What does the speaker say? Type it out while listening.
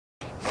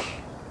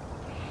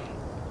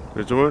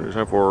It's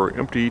time for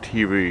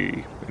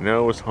eMpty-TV. And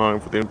now it's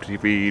time for the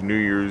eMpty-TV New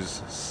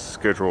Year's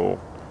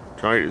schedule.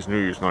 Tonight is New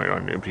Year's night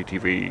on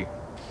eMpty-TV.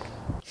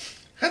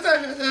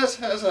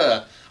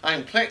 Huzzah!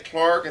 I'm Clint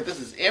Clark and this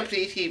is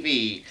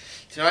eMpty-TV.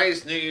 Tonight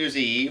is New Year's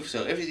Eve,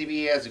 so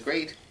eMpty-TV has a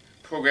great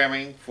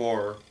programming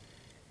for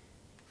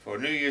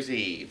New Year's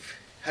Eve.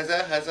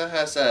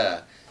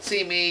 Huzzah!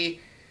 See me,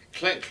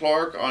 Clint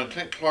Clark, on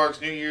Clint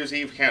Clark's New Year's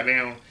Eve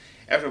countdown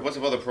after a bunch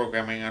of other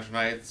programming on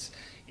tonight's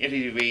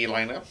eMpty-TV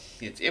lineup.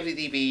 It's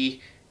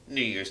eMpty-TV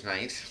New Year's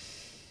night.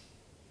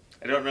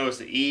 I don't know if it's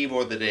the eve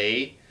or the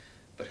day,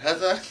 but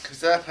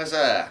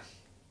huzzah!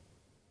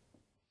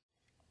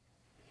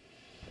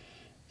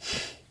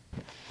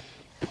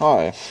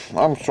 Hi,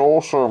 I'm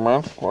Soul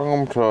Sherman.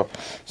 Welcome to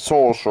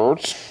Soul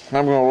Search.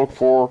 I'm going to look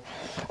for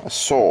a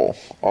soul,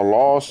 a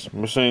lost,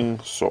 missing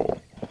soul.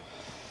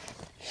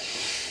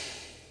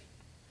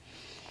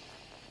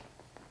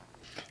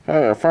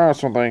 Hey, I found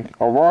something.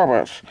 A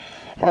rabbit.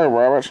 Hi,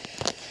 rabbit.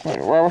 Hey,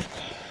 rabbit.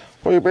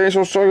 What are you being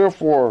so stuck up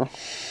for?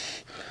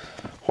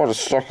 What a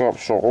stuck-up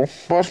soul.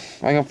 But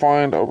I can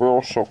find a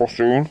real soul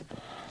soon.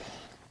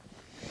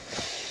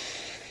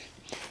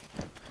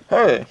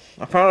 Hey,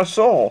 I found a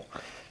soul.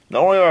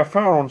 Not only have I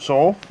found one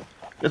soul,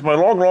 it's my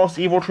long-lost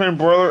evil twin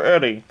brother,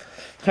 Eddie.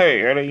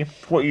 Hey, Eddie,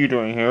 what are you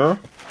doing here?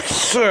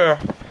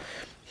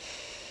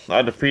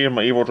 I defeated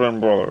my evil twin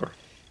brother.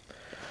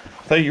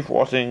 Thank you for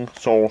watching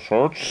Soul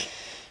Search.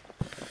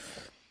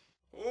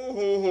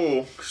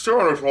 Oh,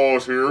 Santa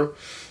Claus here.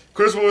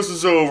 Christmas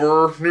is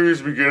over, New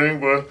Year's beginning,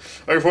 but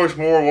I can focus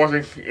more on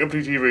watching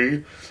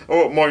eMpty-TV.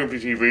 Oh, my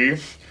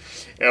eMpty-TV.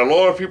 And a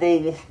lot of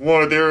people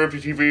wanted their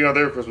eMpty-TV on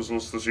their Christmas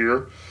list this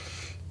year.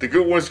 The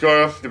good ones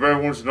got it, the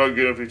bad ones did not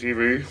get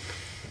eMpty-TV.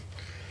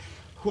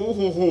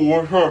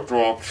 My heart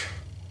dropped.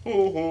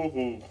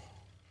 And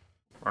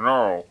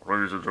now,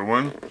 ladies and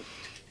gentlemen,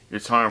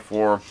 it's time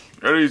for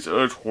Eddie's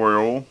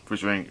editorial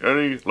featuring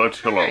Eddie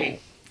Litella. Hi,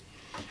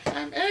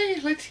 I'm Eddie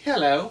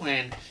Litella,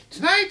 and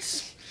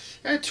tonight's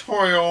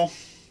editorial,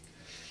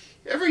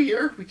 every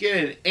year we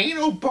get an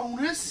anal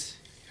bonus.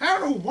 I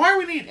don't know why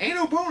we need an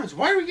anal bonus.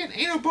 Why do we get an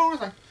anal bonus?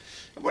 Like,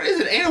 what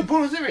is an anal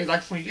bonus anyway?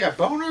 Like, when you get a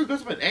boner, it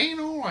goes up an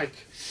anal? Like,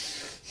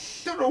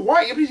 I don't know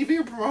why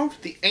eMpty-TV promotes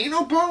the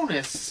anal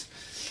bonus.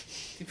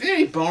 If you get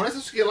any bonus,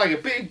 let's get like a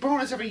big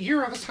bonus every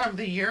year at this time of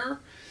the year.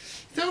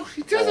 So,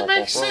 it doesn't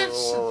make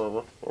sense.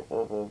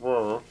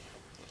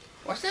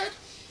 What's that?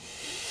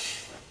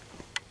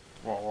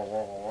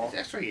 It's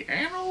actually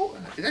annual?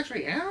 It's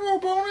actually annual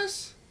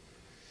bonus?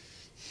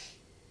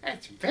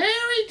 That's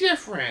very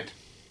different.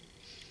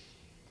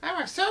 I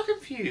was so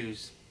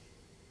confused.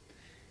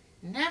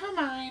 Never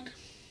mind.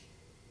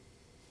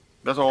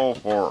 That's all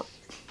for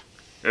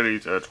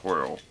Eddie's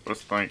editorial.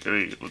 Let's thank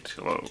Eddie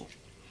Litella.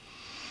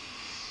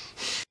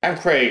 I'm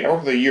Craig. I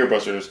work for the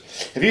Yearbusters.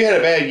 If you had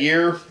a bad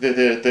year,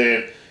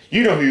 then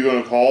you know who you're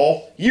going to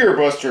call.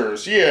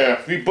 Yearbusters.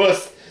 Yeah, we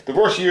bust the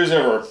worst years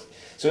ever.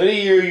 So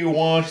any year you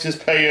want,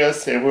 just pay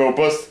us and we'll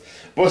bust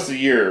the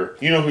year.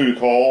 You know who to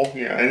call.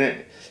 Yeah,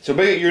 so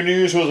make it your New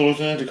Year's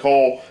resolution to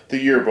call the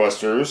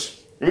Yearbusters.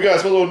 We got a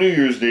special New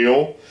Year's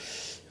deal.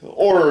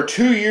 Order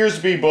 2 years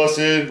to be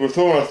busted. We're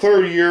throwing a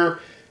third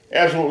year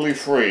absolutely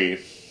free.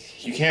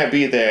 You can't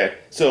beat that.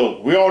 So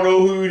we all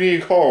know who we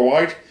need to call,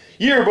 right?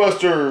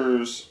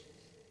 Yearbusters!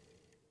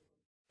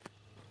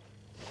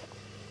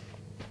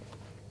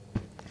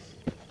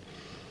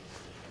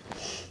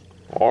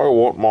 I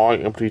want my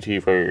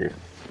eMpty-TV.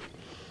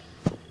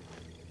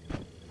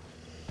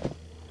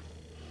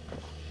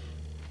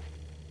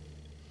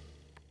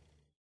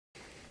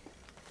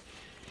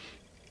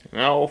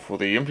 Now for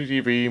the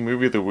eMpty-TV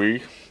Movie of the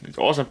Week. It's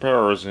Austin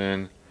Powers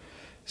in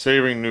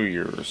Saving New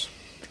Year's.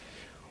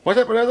 What's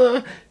that,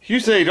 Vanessa? You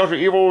say Dr.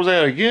 Evil was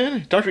at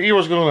again? Dr.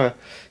 Evil's gonna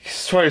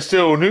try to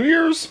steal New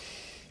Year's?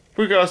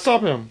 We gotta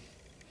stop him.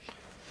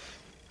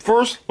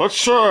 First, let's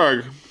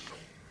shag.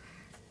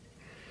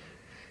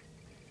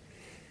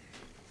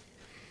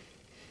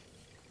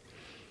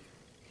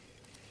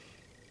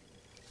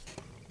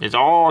 It's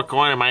all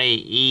according to my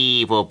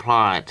evil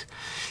plot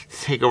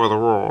to take over the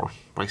world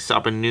by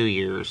stopping New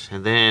Year's,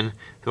 and then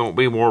there won't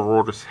be more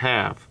world to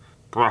have.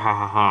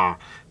 Brahaha.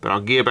 But I'll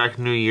give back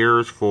New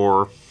Year's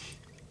for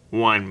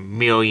 $1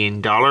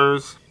 million.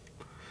 Oh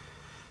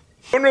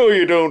no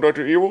you don't,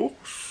 Dr. Evil.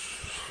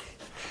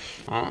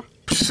 Huh?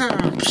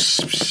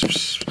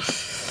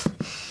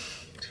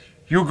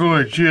 You're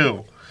going to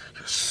jail.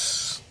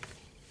 Yes.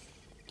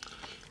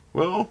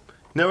 Well,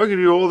 now I can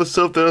do all the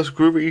stuff that us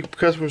groovy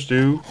customers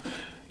do.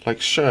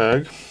 Like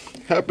shag.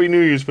 Happy New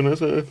Year's,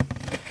 Vanessa.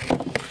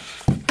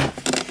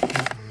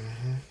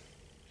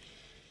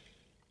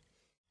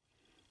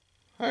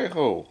 Hi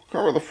ho,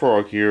 Carver the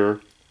Frog here,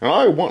 and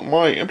I want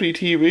my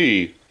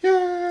eMpty-TV. Yay!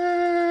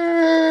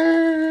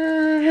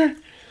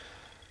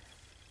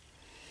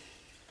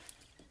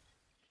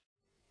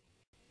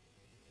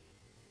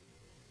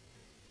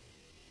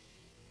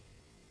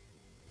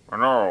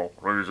 And now,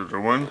 ladies and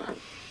gentlemen,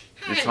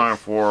 it's time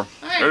for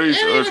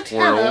Eddie's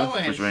editorial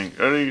featuring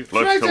Eddie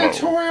Tonight's Litella.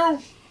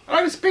 editorial, I'd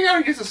like to speak out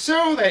against a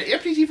show that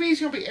eMpty-TV is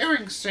going to be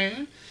airing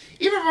soon.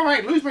 Even if I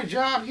might lose my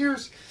job,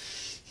 here's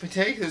my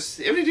take. This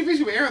eMpty-TV is going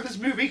to be airing this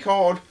movie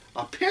called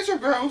A Pencil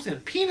Grows in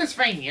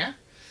Penisvania.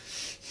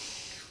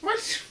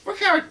 What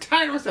kind of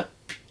title is a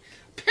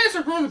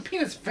Pencil Grows in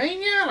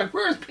Penisvania? Like,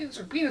 where is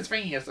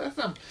Penisvania? So that's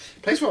some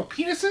place for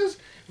penises?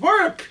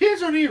 Where do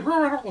pencils need to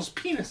grow around all those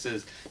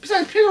penises?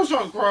 Besides, pencils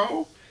don't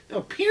grow. You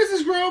know,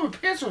 penises grow, but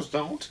pencils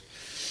don't.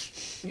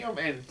 You know,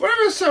 man,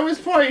 whatever the show is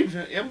played,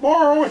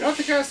 immoral and not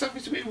the kind of stuff we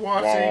should be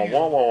watching. It's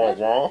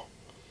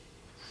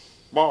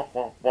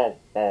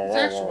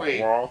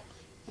actually a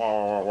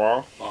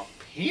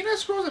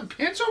penis grows in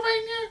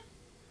Pennsylvania?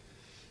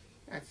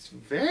 That's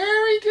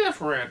very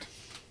different.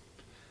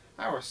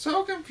 I was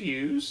so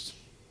confused.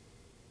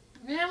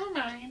 Never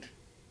mind.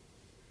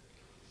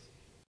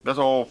 That's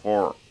all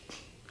for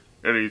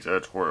Eddie's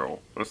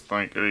editorial. Let's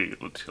thank Eddie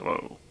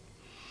Litella.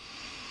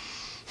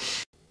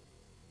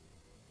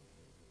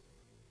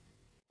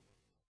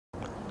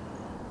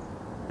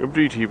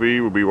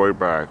 eMpty-TV will be right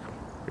back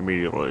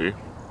immediately.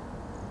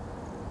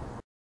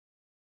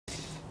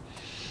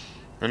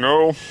 And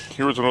now,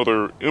 here's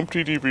another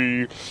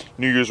eMpty-TV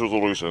New Year's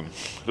resolution.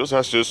 This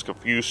has just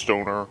confused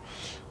Stoner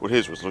what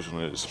his resolution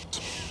is.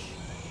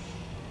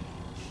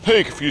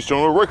 Hey, confused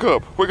Stoner, wake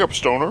up! Wake up,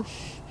 Stoner!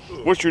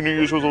 What's your New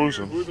Year's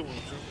resolution?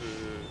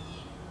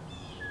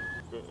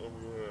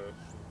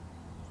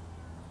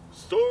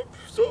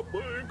 Stop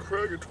buying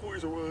crack at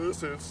Toys R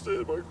Us and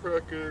instead buy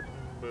crack at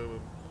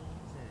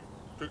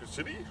Circuit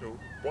City,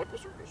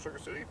 Blockbuster,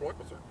 Circuit City,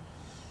 Blockbuster.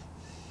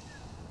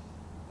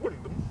 One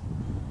of them.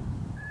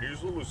 New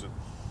Year's resolution.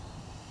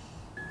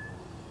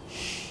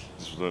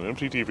 This was an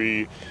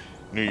eMpty-TV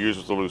New Year's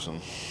resolution.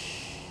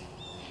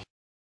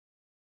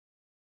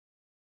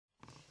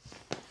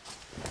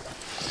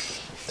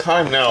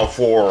 Time now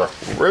for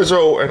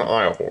Rizzo and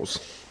Isles.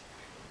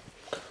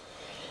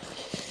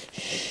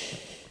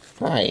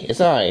 Hi,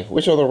 it's I,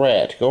 Rizzo the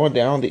Rat, going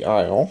down the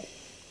aisle.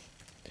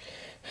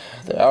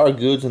 There are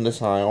goods in this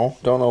aisle.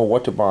 Don't know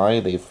what to buy.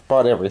 They've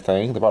bought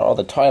everything. They bought all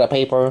the toilet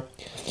paper.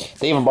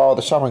 They even borrowed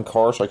the shopping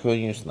cart, so I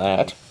couldn't use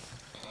that.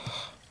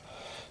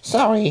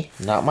 Sorry,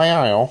 not my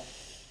aisle.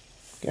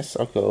 Guess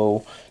I'll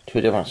go to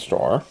a different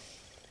store.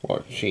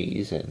 Or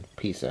cheese and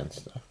pizza and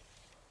stuff.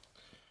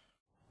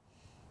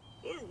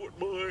 I want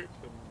my,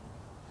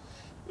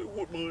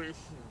 what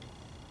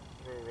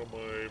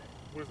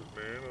is it,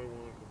 man? I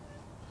want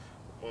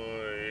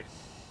my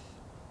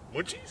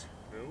munchies?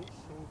 No.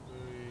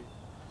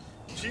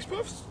 My cheese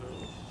puffs? No.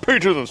 Pay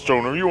attention,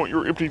 Stoner, you want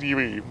your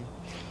eMpty-TV.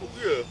 Oh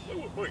yeah, I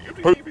want my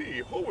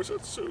eMpty-TV. Oh, it's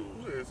not so.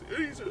 It's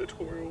Eddie's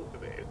editorial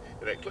and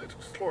that Clint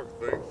Clark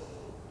thing.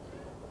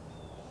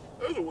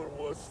 The other one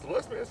was The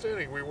Last Man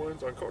Standing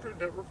reruns on Cartoon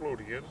Network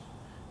Nickelodeon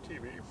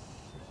TV.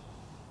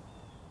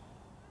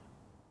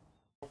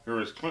 Here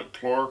is Clint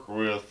Clark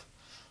with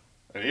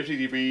an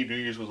eMpty-TV New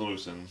Year's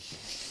resolution.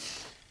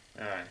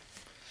 Alright.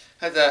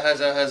 For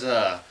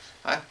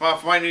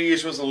my New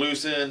Year's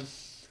resolution,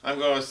 I'm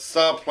going to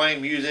stop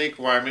playing music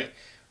while I'm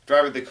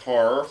driving the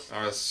car.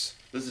 I was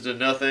listening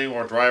to nothing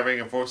while driving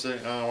and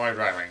focusing on while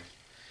driving.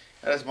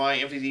 That is my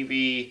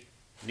eMpty-TV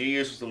New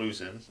Year's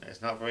resolution.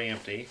 It's not very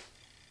empty.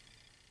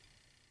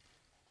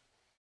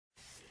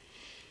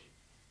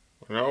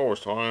 Now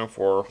it's time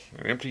for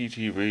an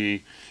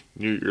eMpty-TV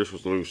New Year's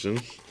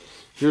resolution.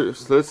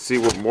 Let's see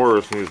what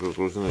Morris' New Year's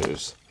resolution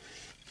is.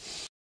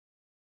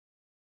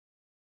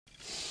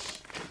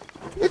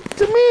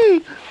 It's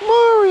me,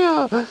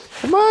 Mario!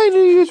 My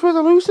New Year's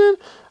resolution,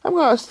 I'm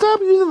gonna stop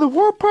using the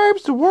warp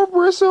pipes, the warp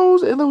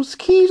whistles, and those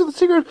keys of the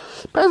secret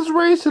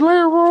passageways to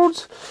layer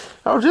worlds.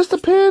 I'll just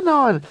depend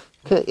on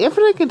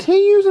infinite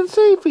continues and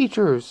save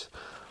features.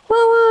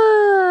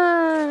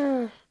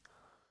 Woo-woo!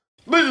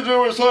 Ladies and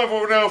gentlemen, it's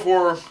time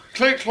for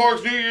Clint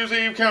Clark's New Year's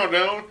Eve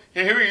countdown.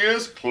 And here he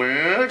is,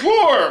 Clint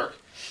Clark!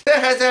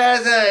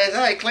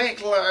 Hi, Clint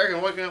Clark,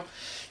 and welcome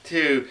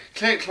to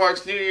Clint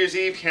Clark's New Year's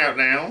Eve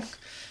countdown.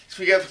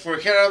 So we're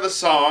counting out the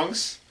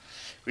songs.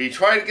 We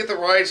tried to get the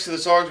rights to the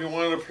songs we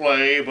wanted to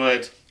play,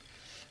 but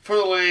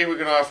fortunately we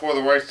could not afford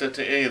the rights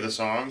to any of the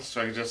songs,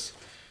 so I can just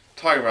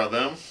talk about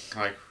them.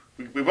 Like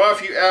we bought a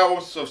few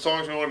albums of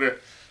songs we wanted to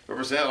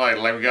represent.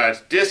 Like we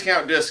got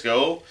Discount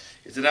Disco.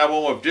 It's an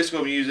album of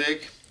disco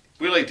music,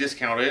 really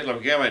discounted. Like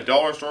we get them at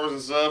dollar stores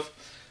and stuff.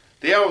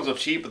 The albums are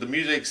cheap, but the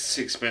music's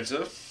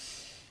expensive.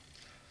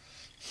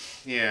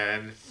 Yeah,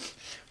 and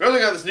we also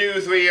got this new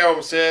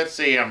 3-album set.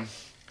 See,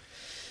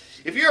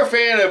 if you're a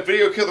fan of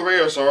Video Kill the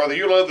Radio Star, then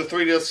you'll love the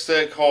 3-disc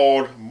set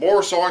called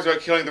More Songs About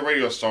Killing the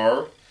Radio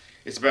Star.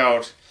 It's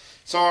about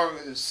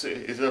songs.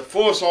 It's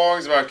full of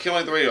songs about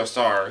killing the radio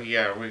star.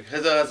 Yeah,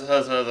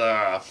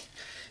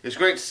 it's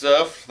great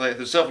stuff. Like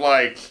there's stuff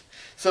like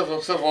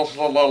Tubman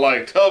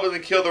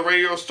and Kill the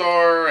Radio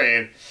Star,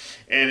 and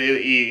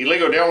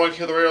Illegal Download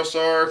Kill the Radio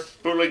Star,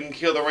 Bootlegging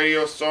Kill the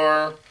Radio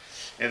Star,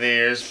 and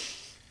there's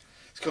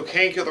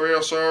Cocaine Kill the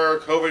Radio Star,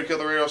 COVID Kill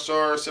the Radio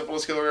Star,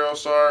 Syphilis Kill the Radio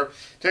Star,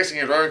 Texting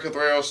and Driving Kill the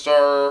Radio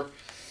Star.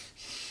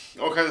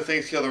 all kinds of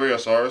things kill the radio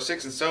star.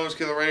 Sticks and Stones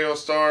kill the radio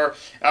star.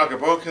 Al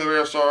Capone kill the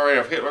radio star.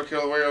 Adolf Hitler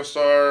kill the radio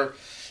star.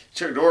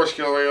 Chuck Norris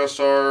kill the radio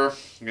star.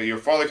 Your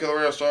father kill the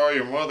radio star.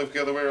 Your mother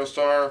kill the radio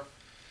star.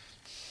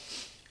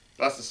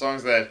 Lots of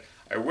songs that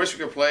I wish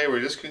we could play, we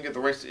just couldn't get the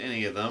rights to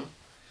any of them.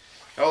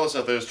 All this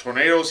stuff. There's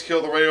tornadoes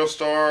kill the radio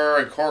star,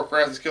 and car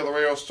crashes kill the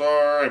radio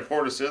star, and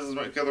poor decisions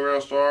might kill the radio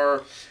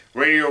star.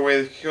 Radio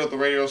wave killed the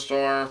radio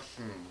star.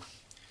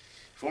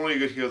 If only you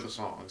could hear the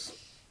songs.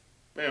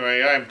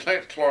 Anyway, I'm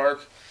Clint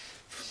Clark.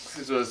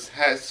 So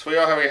we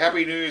all have a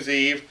happy New Year's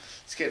Eve.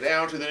 Let's get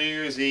down to the New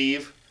Year's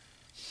Eve.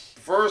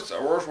 First,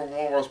 a word from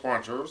one of our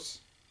sponsors.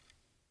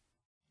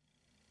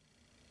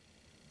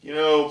 You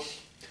know,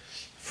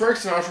 Frank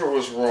Sinatra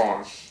was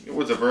wrong. It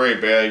was a very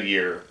bad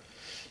year.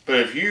 But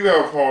if you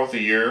have a problem with the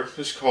year,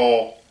 just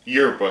call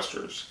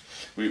Yearbusters.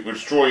 We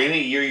destroy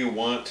any year you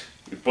want.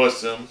 We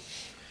bust them.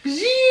 Or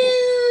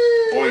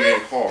you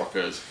get a call,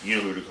 because you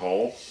know who to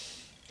call.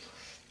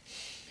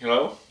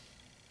 Hello?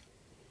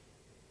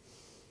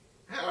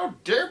 Hello,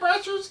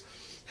 Deerbusters?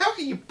 How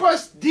can you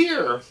bust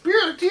deer?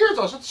 Deers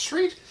are such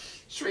street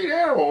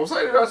animals.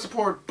 I do not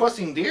support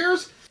busting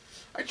deers.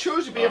 I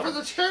chose to be a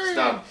vegetarian.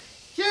 Stop.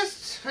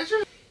 Yes,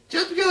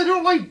 just because I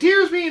don't like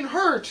deers being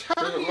hurt. How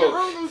can you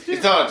hurt those deers?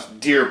 It's not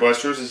Deer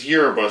Busters, it's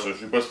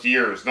Yearbusters. We bust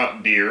deers,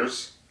 not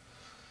deers.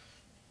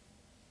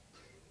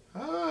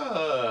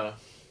 Ah,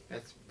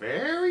 that's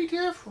very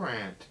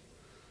different.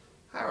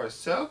 I was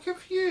so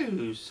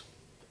confused.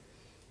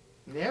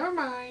 Never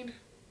mind.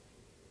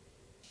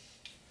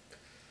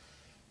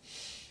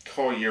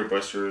 Call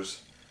Yearbusters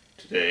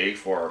today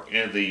for our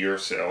end of the year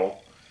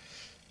sale.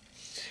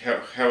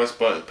 Have us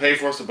pay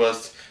for us to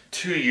bust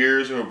 2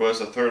 years and we'll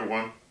bust a third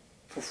one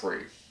for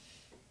free.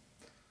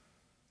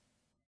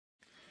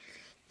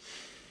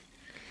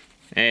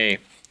 Hey,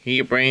 can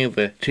you bring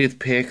the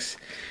toothpicks?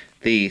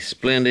 The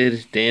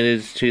splendid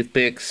dented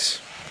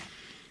toothpicks?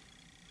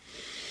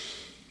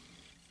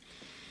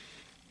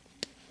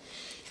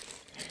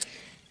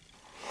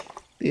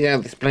 These are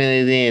the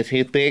splendid dented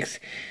toothpicks.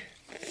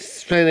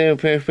 Splendid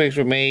toothpicks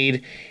were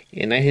made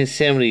in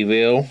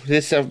 1970ville.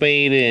 This stuff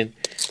made in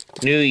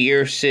New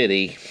Year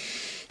City.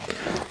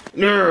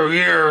 New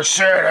Year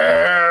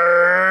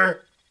City!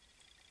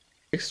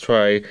 Let's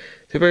try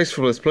toothpicks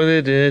from the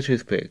splendid dented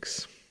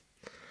toothpicks.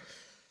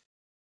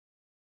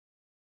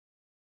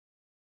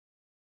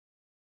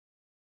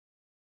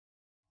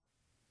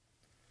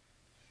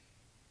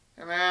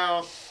 And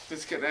now,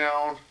 let's get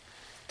down.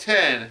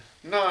 10,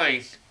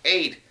 9,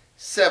 8,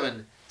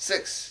 7,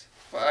 6,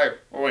 5.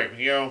 Oh wait,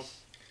 you know,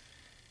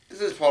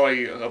 this is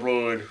probably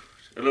uploaded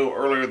a little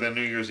earlier than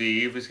New Year's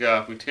Eve. It's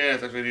got to be 10,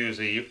 it's actually New Year's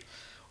Eve.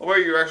 Or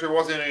maybe you're actually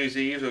watching New Year's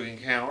Eve so you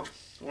can count.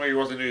 Or maybe you're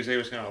watching New Year's Eve,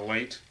 it's kind of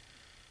late.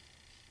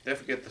 Did I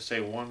forget to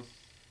say 1?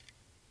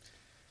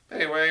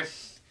 Anyway,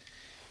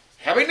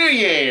 Happy New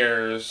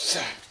Year's!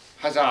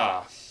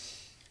 Huzzah!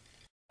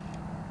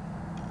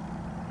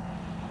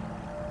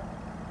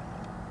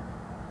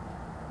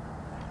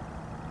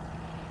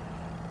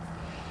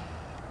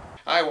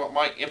 I want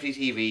my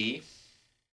eMpty-TV.